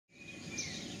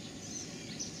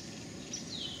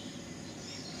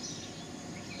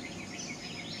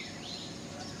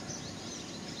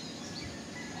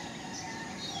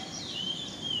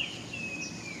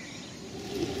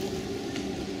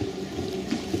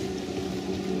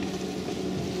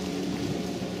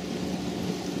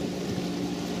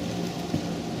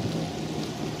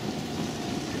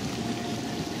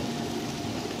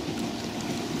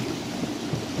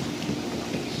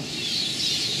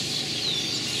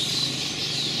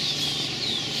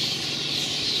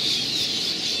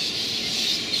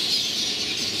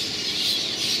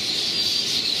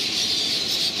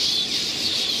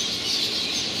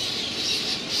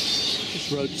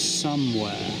wrote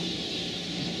somewhere, I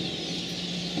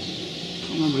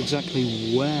can't remember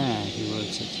exactly where he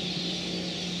wrote it,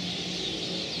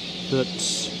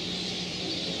 that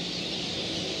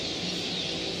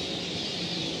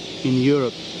in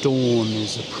Europe dawn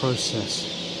is a process.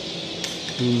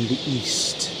 In the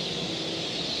East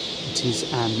it is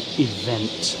an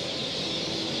event.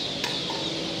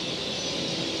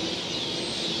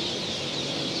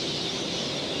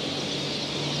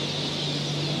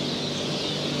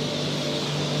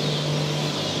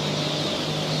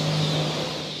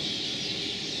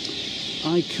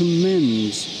 I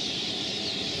commend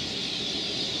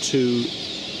to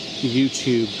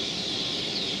YouTube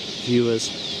viewers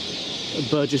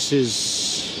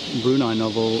Burgess's Brunei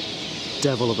novel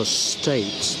Devil of a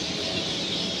State.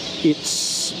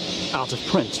 It's out of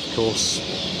print, of course,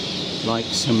 like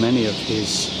so many of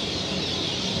his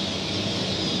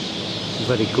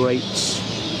very great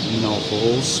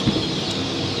novels.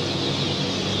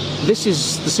 This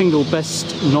is the single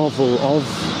best novel of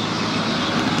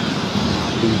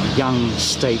the young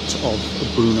state of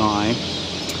Brunei.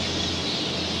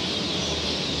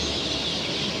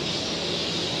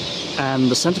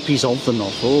 And the centerpiece of the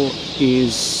novel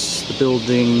is the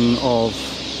building of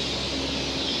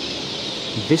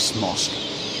this mosque.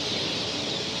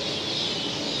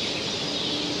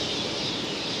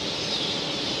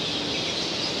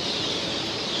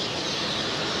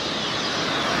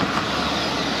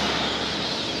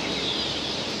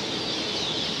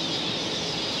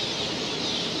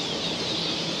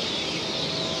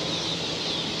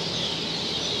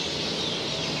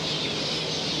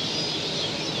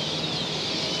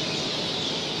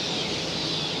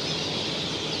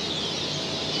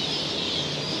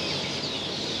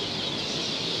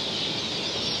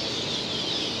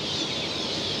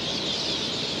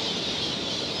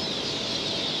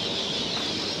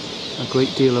 A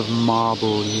great deal of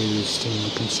marble used in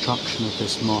the construction of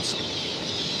this mosque,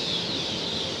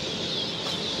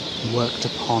 worked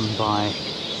upon by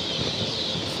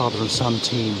father and son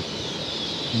team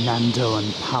Nando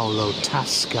and Paolo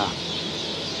Tasca.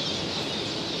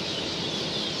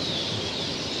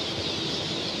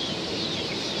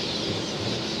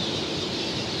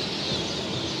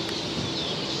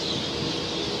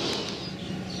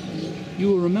 You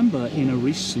will remember in a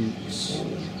recent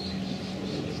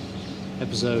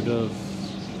episode of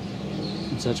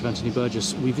In Search of Anthony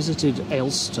Burgess, we visited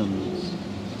Ayleston,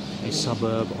 a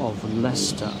suburb of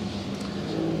Leicester.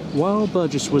 While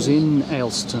Burgess was in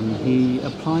Ayleston, he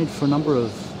applied for a number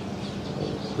of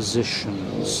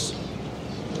positions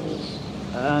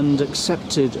and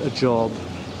accepted a job,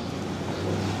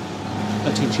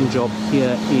 a teaching job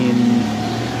here in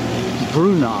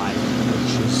Brunei,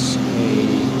 which is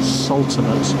a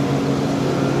sultanate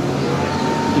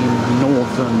in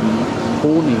northern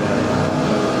Borneo.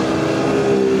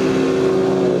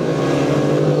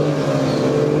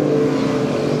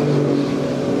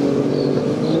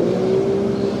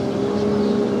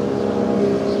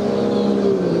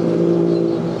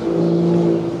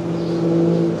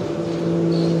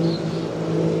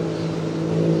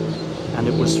 And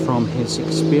it was from his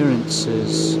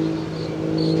experiences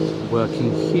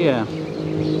working here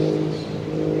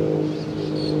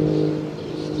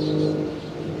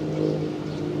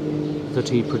that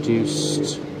he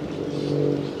produced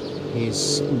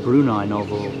his Brunei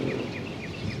novel,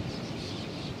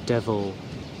 Devil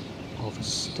of a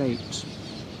State.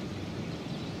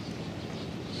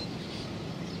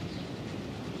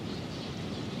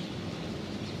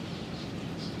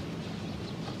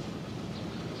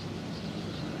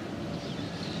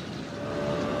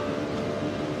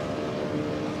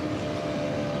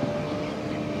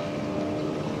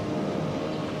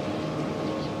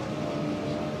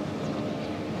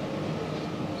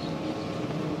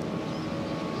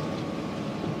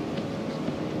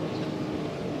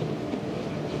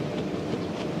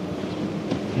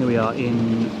 Here we are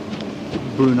in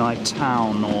Brunei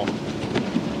Town, or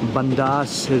Bandar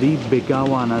Seri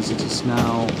Begawan as it is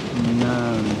now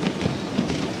known.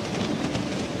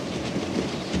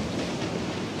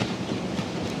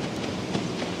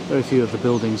 Very few of the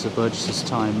buildings of Burgess's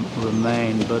time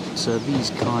remain, but these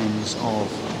kinds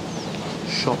of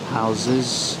shop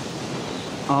houses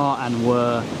are and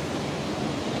were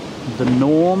the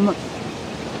norm.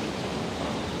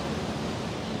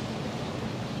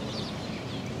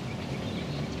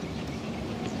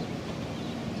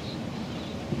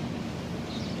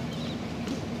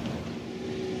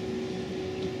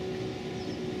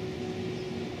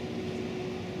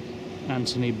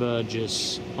 Anthony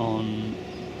Burgess on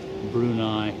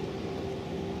Brunei.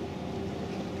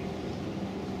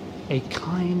 A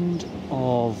kind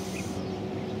of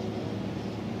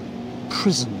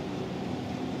prison,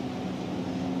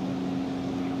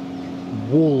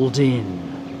 walled in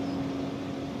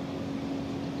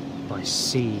by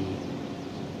sea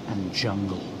and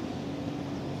jungle.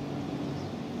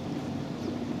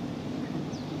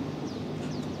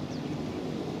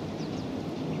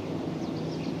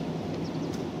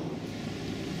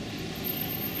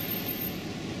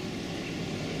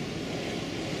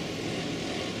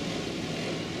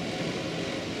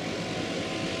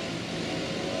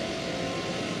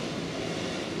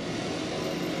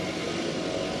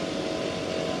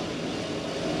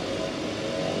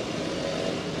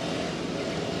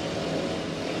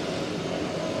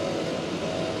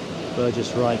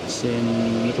 Burgess writes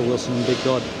in Little Wilson and Big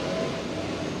God,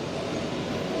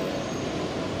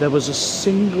 there was a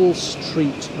single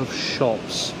street of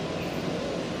shops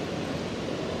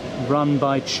run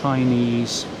by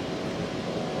Chinese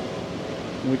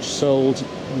which sold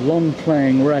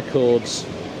long-playing records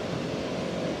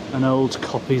and old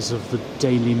copies of the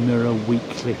Daily Mirror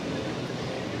Weekly.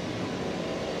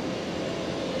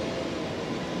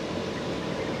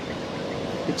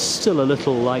 It's still a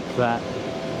little like that.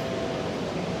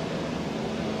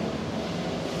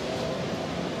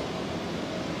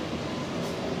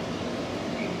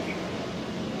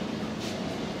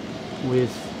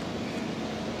 With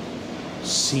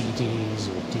CDs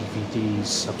or DVDs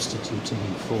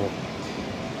substituting for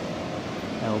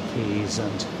LPs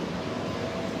and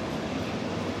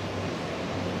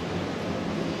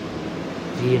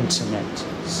the internet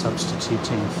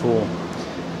substituting for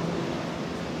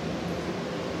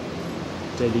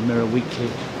Daily Mirror Weekly,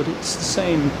 but it's the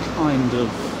same kind of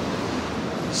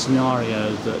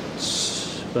scenario that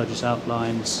Burgess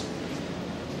outlines.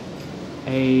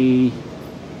 A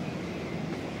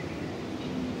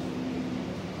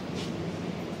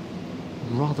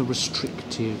rather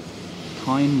restrictive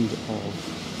kind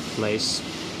of place.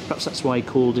 Perhaps that's why he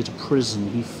called it a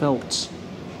prison. He felt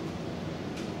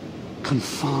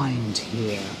confined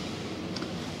here,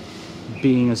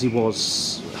 being as he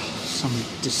was some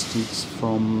distance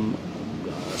from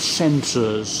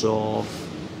centres of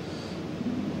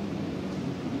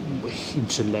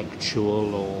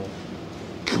intellectual or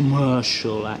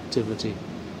commercial activity,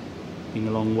 being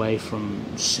a long way from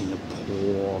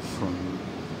Singapore, from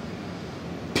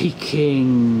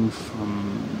Peking,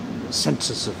 from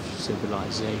centres of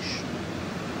civilization.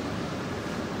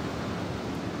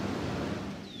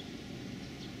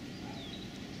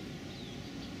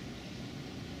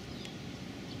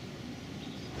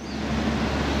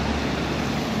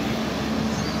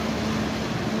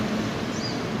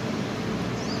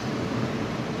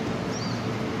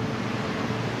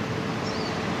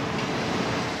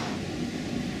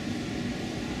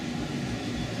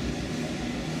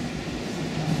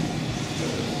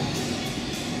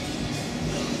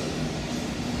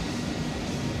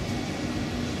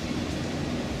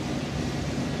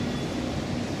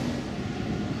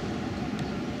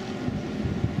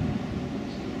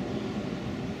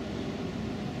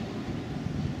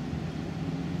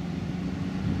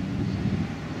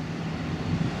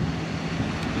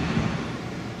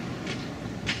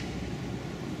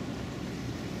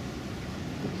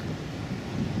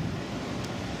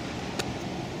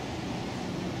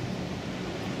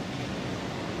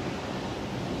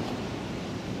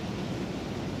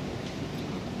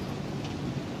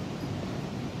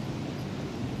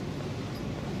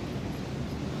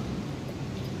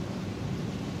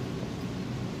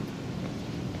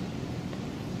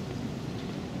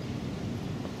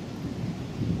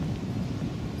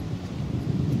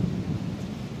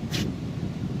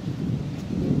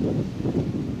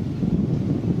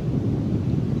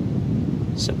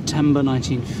 September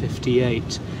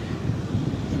 1958.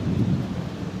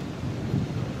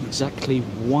 Exactly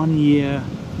 1 year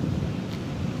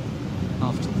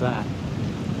after that,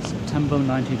 September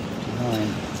 1959,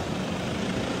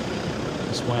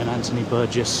 is when Anthony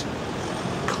Burgess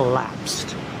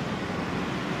collapsed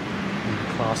in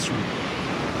the classroom.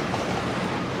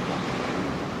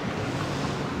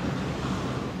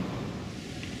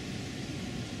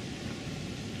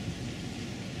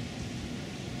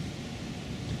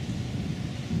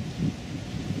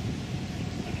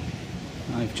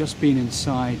 I've just been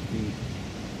inside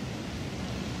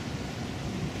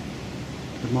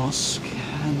the mosque,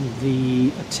 and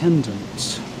the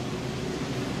attendant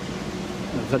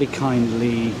very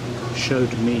kindly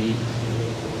showed me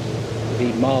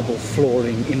the marble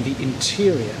flooring in the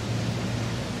interior.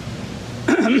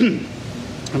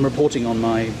 I'm reporting on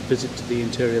my visit to the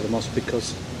interior of the mosque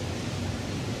because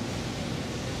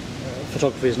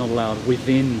photography is not allowed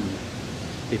within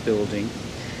the building.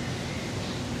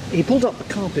 He pulled up the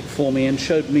carpet for me and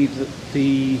showed me that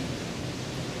the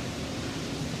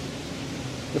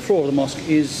The floor of the mosque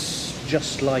is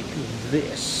just like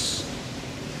this.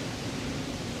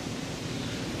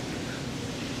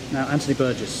 Now, Anthony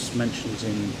Burgess mentions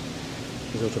in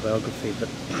his autobiography that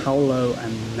Paolo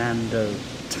and Nando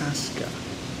Tasca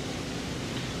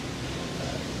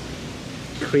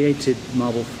created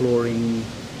marble flooring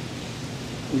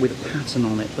with a pattern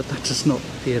on it, but that does not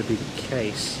appear to be the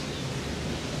case.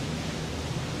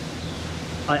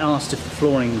 I asked if the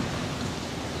flooring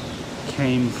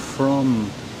came from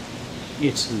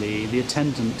Italy. The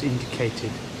attendant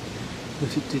indicated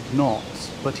that it did not,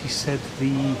 but he said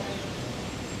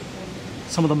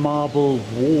some of the marble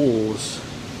walls,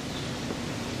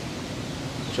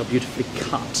 which are beautifully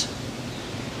cut,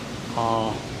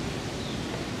 are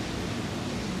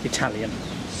Italian.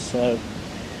 So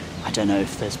I don't know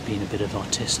if there's been a bit of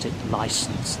artistic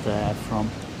license there from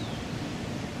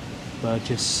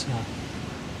Burgess.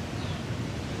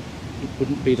 It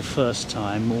wouldn't be the first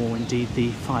time, or indeed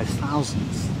the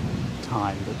 5,000th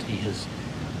time, that he has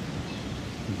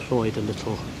employed a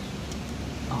little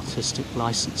artistic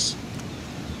license.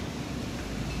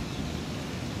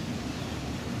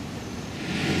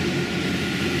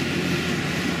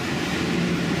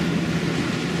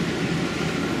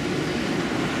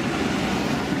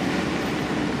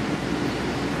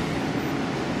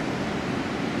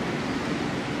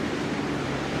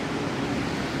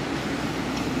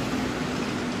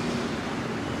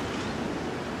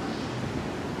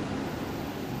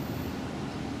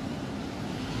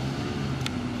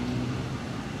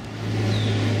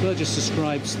 Burgess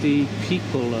describes the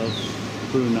people of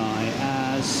Brunei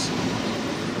as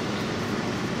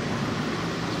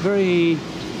very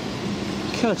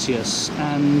courteous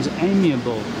and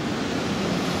amiable,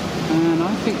 and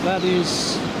I think that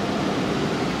is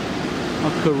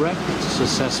a correct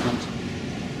assessment.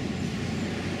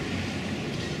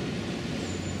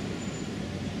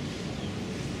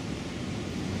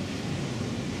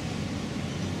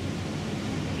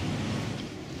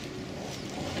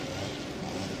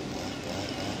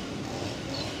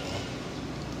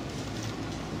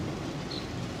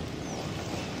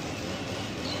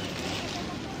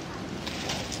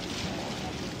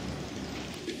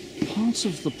 Part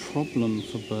of the problem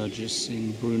for Burgess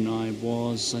in Brunei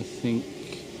was, I think,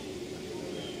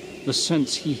 the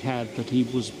sense he had that he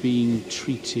was being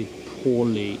treated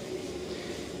poorly.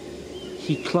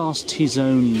 He classed his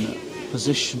own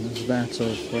position as that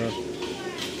of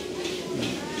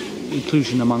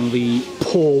inclusion among the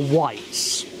poor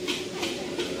whites,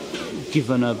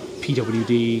 given a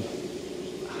PWD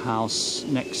house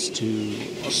next to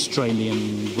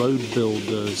Australian road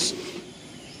builders